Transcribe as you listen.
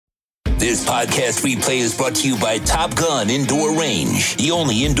This podcast replay is brought to you by Top Gun Indoor Range, the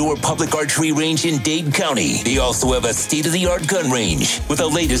only indoor public archery range in Dade County. They also have a state-of-the-art gun range with the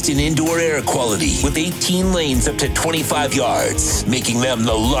latest in indoor air quality with 18 lanes up to 25 yards, making them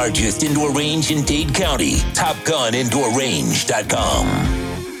the largest indoor range in Dade County.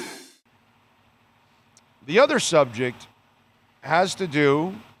 TopGunIndoorRange.com. The other subject has to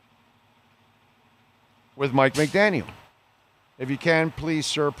do with Mike McDaniel. If you can, please,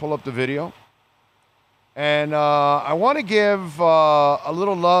 sir, pull up the video. And I want to give a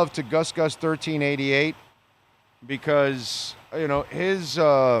little love to Gus1388 because, you know, his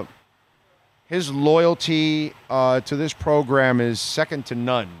loyalty to this program is second to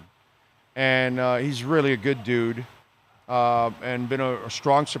none. And he's really a good dude and been a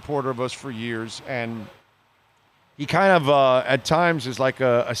strong supporter of us for years. And he kind of, at times, is like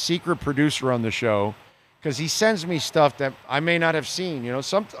a secret producer on the show, because he sends me stuff that I may not have seen. You know,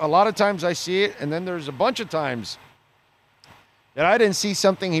 a lot of times I see it, and then there's a bunch of times that I didn't see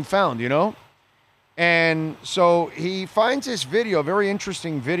something he found, you know? And so he finds this video, a very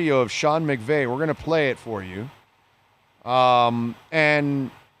interesting video of Sean McVay. We're going to play it for you. And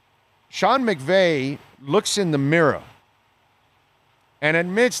Sean McVay looks in the mirror and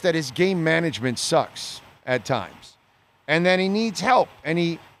admits that his game management sucks at times. And then he needs help, and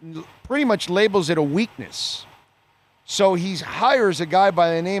he pretty much labels it a weakness. So he hires a guy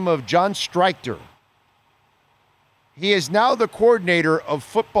by the name of John Streichter. He is now the coordinator of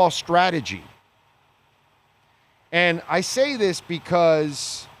football strategy. And I say this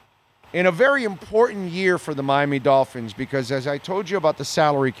because in a very important year for the Miami Dolphins, because as I told you about the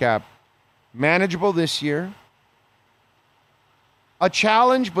salary cap, manageable this year, a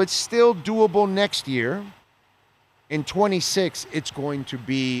challenge but still doable next year. In 26, it's going to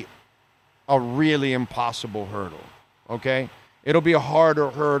be a really impossible hurdle, okay? It'll be a harder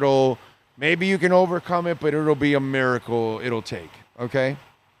hurdle. Maybe you can overcome it, but it'll be a miracle it'll take, okay?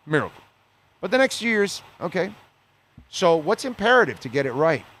 Miracle. But the next years, okay? So what's imperative to get it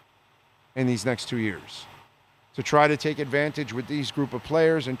right in these next 2 years? To try to take advantage with these group of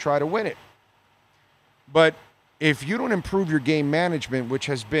players and try to win it. But if you don't improve your game management, which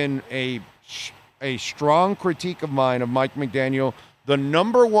has been a strong critique of mine, of Mike McDaniel, the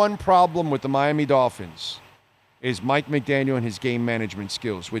number one problem with the Miami Dolphins is Mike McDaniel and his game management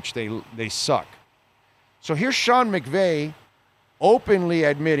skills, which they suck. So here's Sean McVay openly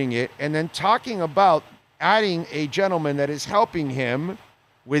admitting it and then talking about adding a gentleman that is helping him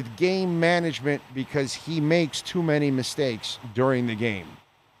with game management because he makes too many mistakes during the game.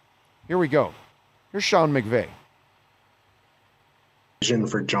 Here we go. Here's Sean McVay.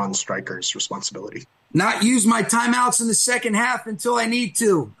 For John Streicher's responsibility. Not use my timeouts in the second half until I need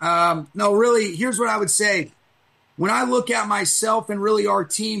to. No, really, here's what I would say. When I look at myself and really our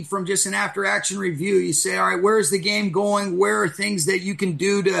team from just an after-action review, you say, all right, where's the game going? Where are things that you can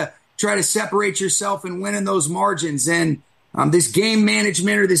do to try to separate yourself and win in those margins? And this game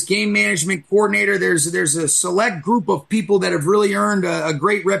management or this game management coordinator, there's a select group of people that have really earned a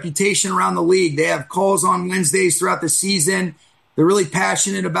great reputation around the league. They have calls on Wednesdays throughout the season. They're really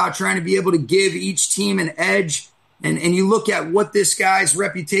passionate about trying to be able to give each team an edge. And you look at what this guy's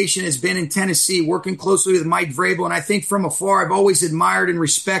reputation has been in Tennessee, working closely with Mike Vrabel. And I think from afar, I've always admired and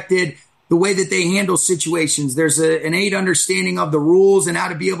respected the way that they handle situations. There's an innate understanding of the rules and how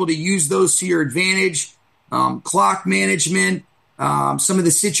to be able to use those to your advantage. Clock management, some of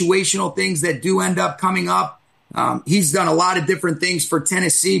the situational things that do end up coming up. He's done a lot of different things for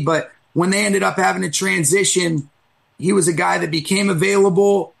Tennessee, but when they ended up having to transition, he was a guy that became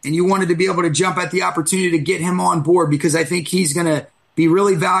available, and you wanted to be able to jump at the opportunity to get him on board because I think he's going to be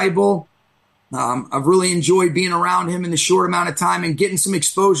really valuable. I've really enjoyed being around him in the short amount of time and getting some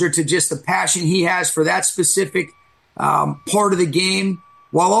exposure to just the passion he has for that specific part of the game,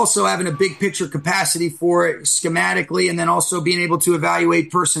 while also having a big picture capacity for it schematically and then also being able to evaluate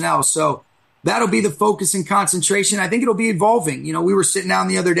personnel. So that'll be the focus and concentration. I think it'll be evolving. You know, we were sitting down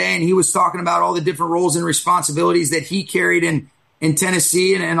the other day and he was talking about all the different roles and responsibilities that he carried in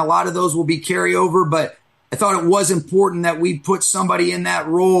Tennessee, and a lot of those will be carryover. But I thought it was important that we put somebody in that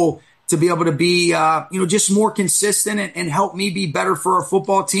role to be able to be, just more consistent and help me be better for our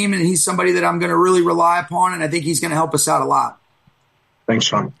football team. And he's somebody that I'm going to really rely upon, and I think he's going to help us out a lot. Thanks,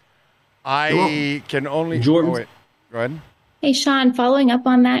 Sean. I can only... Jordan. Oh, wait. Go ahead. Hey, Sean, following up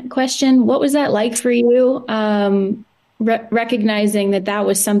on that question, what was that like for you, recognizing that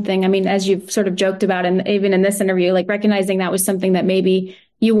was something, I mean, as you've sort of joked about, and even in this interview, like recognizing that was something that maybe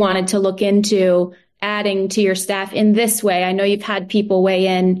you wanted to look into adding to your staff in this way? I know you've had people weigh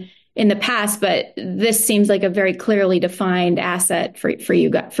in in the past, but this seems like a very clearly defined asset for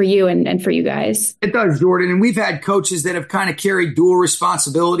you and for you guys. It does, Jordan. And we've had coaches that have kind of carried dual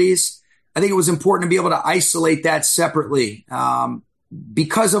responsibilities. I think it was important to be able to isolate that separately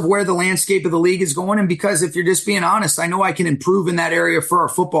because of where the landscape of the league is going. And because if you're just being honest, I know I can improve in that area for our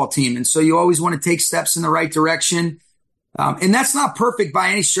football team. And so you always want to take steps in the right direction. And that's not perfect by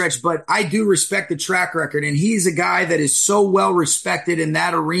any stretch, but I do respect the track record. And he's a guy that is so well respected in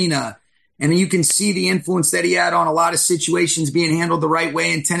that arena. And you can see the influence that he had on a lot of situations being handled the right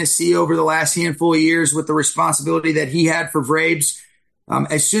way in Tennessee over the last handful of years with the responsibility that he had for Vrabes.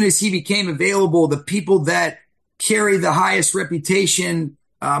 As soon as he became available, the people that carry the highest reputation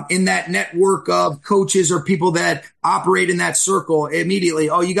in that network of coaches or people that operate in that circle immediately,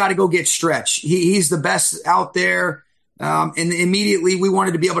 oh, you got to go get Stretch. He's the best out there. And immediately we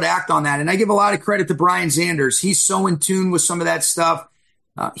wanted to be able to act on that. And I give a lot of credit to Brian Zanders. He's so in tune with some of that stuff.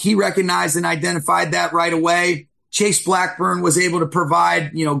 He recognized and identified that right away. Chase Blackburn was able to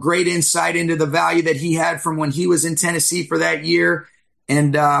provide, great insight into the value that he had from when he was in Tennessee for that year.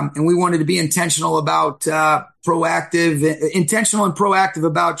 And we wanted to be intentional and proactive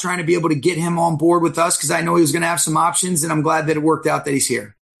about trying to be able to get him on board with us because I know he was going to have some options, and I'm glad that it worked out that he's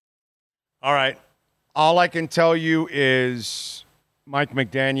here. All right. All I can tell you is Mike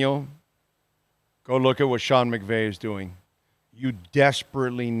McDaniel, go look at what Sean McVay is doing. You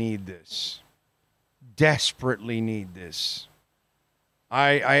desperately need this. Desperately need this.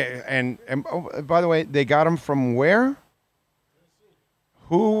 And by the way, they got him from where?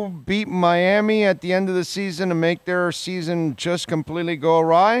 Who beat Miami at the end of the season to make their season just completely go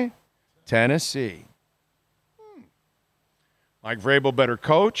awry? Tennessee. Mike Vrabel better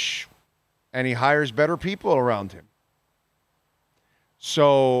coach, and he hires better people around him.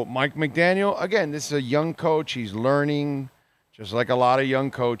 So Mike McDaniel, again, this is a young coach. He's learning, just like a lot of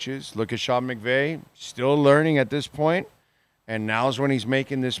young coaches. Look at Sean McVay, still learning at this point, and now's when he's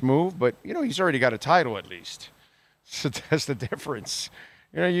making this move. But, he's already got a title at least. So that's the difference.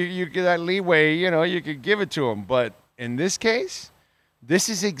 You get that leeway, you could give it to him. But in this case, this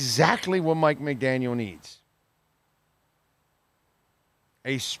is exactly what Mike McDaniel needs.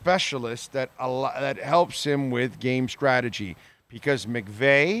 A specialist that helps him with game strategy. Because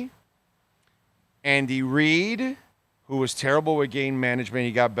McVay, Andy Reid, who was terrible with game management,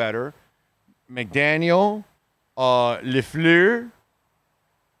 he got better. McDaniel, LeFleur,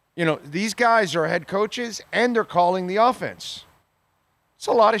 these guys are head coaches and they're calling the offense. It's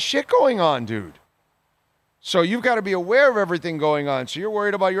a lot of shit going on, dude. So you've got to be aware of everything going on. So you're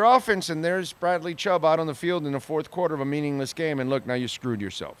worried about your offense, and there's Bradley Chubb out on the field in the fourth quarter of a meaningless game, and look, now you screwed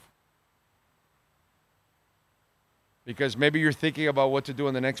yourself. Because maybe you're thinking about what to do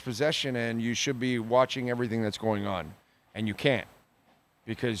in the next possession, and you should be watching everything that's going on, and you can't.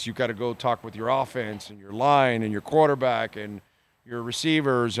 Because you've got to go talk with your offense and your line and your quarterback and your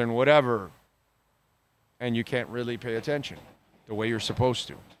receivers and whatever, and you can't really pay attention the way you're supposed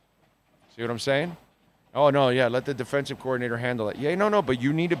to. See what I'm saying? Oh, no, yeah, let the defensive coordinator handle it. Yeah, no, but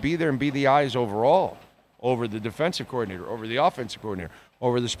you need to be there and be the eyes overall over the defensive coordinator, over the offensive coordinator,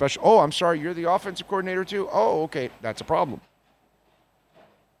 over the special. Oh, I'm sorry, you're the offensive coordinator too? Oh, okay, that's a problem.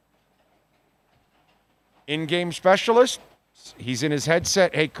 In-game specialist, he's in his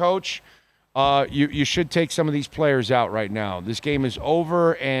headset. Hey, coach, you should take some of these players out right now. This game is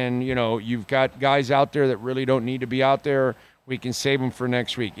over, and, you've got guys out there that really don't need to be out there. We can save them for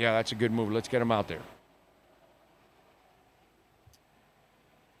next week. Yeah, that's a good move. Let's get them out there.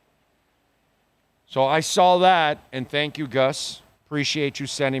 So I saw that, and thank you, Gus. Appreciate you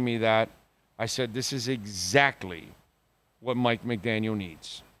sending me that. I said, this is exactly what Mike McDaniel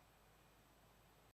needs.